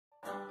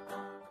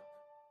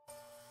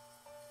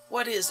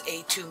What is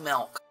A2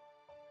 milk?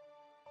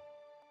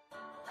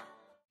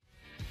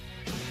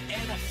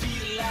 And I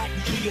feel like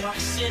New York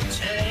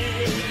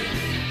City.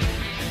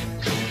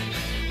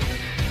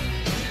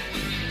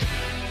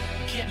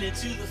 Get me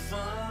to the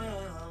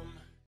farm.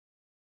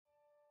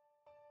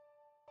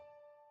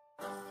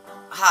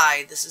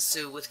 Hi, this is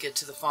Sue with Get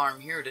to the Farm,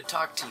 here to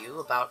talk to you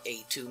about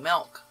A2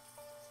 milk.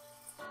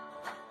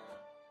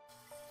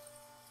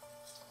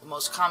 The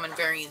most common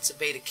variants of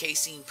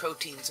beta-casein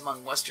proteins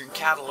among Western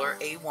cattle are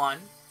A1,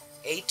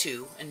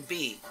 A2, and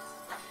B.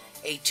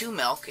 A2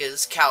 milk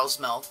is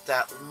cow's milk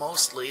that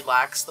mostly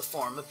lacks the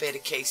form of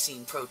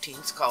beta-casein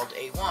proteins called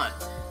A1,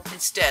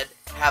 instead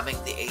having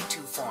the A2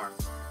 form.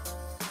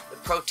 The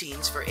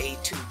proteins for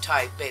A2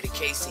 type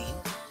beta-casein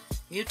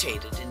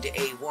mutated into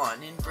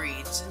A1 in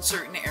breeds in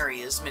certain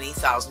areas many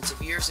thousands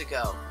of years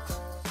ago.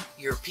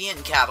 European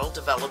cattle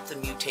developed the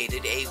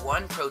mutated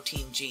A1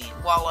 protein gene,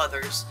 while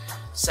others,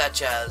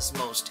 such as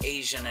most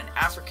Asian and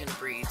African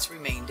breeds,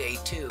 remained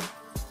A2.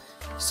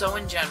 So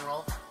in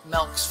general,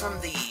 milks from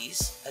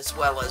these, as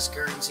well as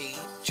Guernsey,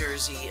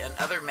 Jersey, and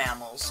other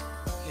mammals,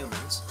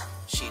 humans,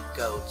 sheep,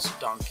 goats,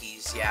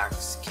 donkeys,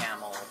 yaks,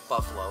 camel,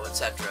 buffalo,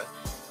 etc.,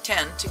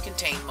 tend to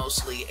contain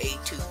mostly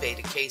A2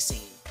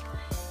 beta-casein.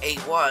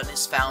 A1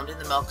 is found in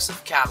the milks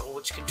of cattle,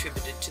 which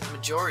contributed to the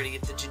majority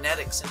of the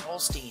genetics in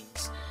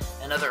Holsteins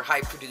and other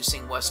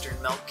high-producing Western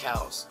milk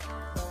cows.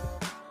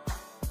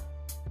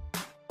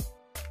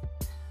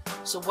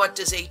 So what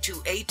does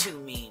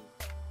A2A2 mean?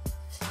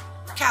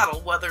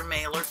 Cattle, whether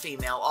male or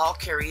female, all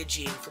carry a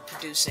gene for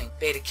producing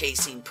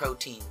beta-casein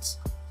proteins.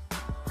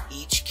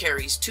 Each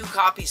carries two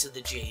copies of the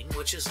gene,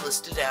 which is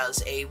listed as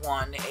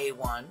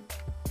A1A1,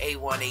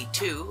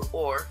 A1A2,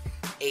 or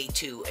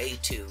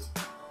A2A2.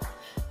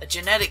 A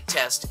genetic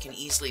test can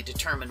easily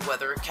determine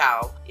whether a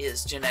cow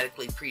is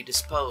genetically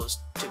predisposed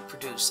to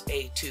produce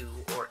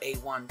A2 or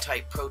A1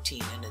 type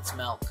protein in its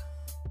milk.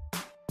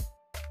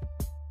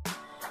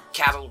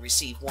 Cattle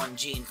receive one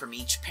gene from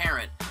each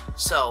parent,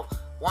 so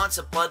once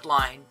a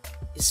bloodline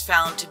is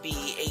found to be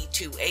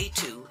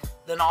A2A2,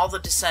 then all the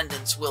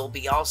descendants will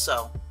be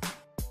also.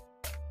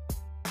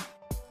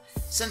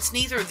 Since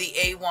neither the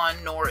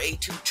A1 nor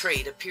A2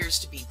 trait appears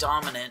to be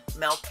dominant,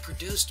 milk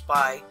produced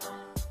by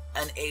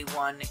an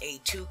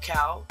A1-A2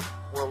 cow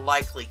will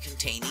likely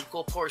contain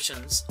equal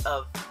portions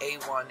of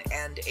A1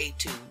 and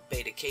A2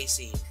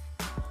 beta-casein.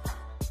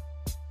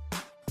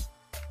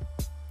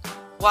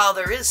 While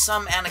there is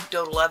some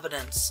anecdotal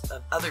evidence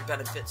of other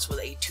benefits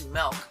with A2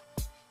 milk,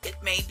 it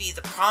may be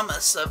the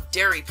promise of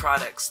dairy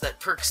products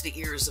that perks the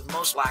ears of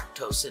most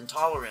lactose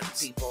intolerant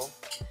people.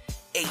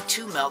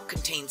 A2 milk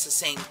contains the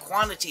same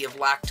quantity of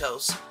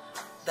lactose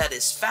that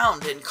is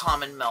found in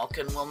common milk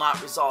and will not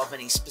resolve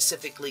any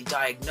specifically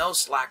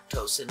diagnosed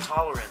lactose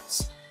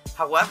intolerance.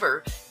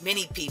 However,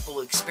 many people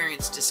who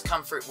experience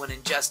discomfort when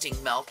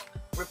ingesting milk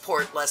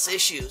report less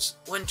issues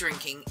when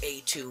drinking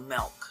A2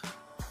 milk.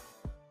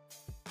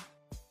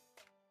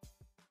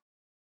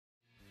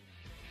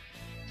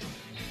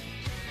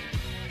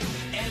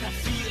 And I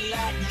feel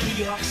like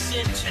New York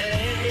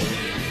City.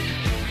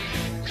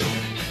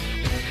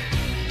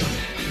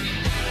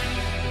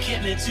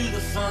 Get me to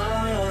the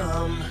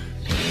farm.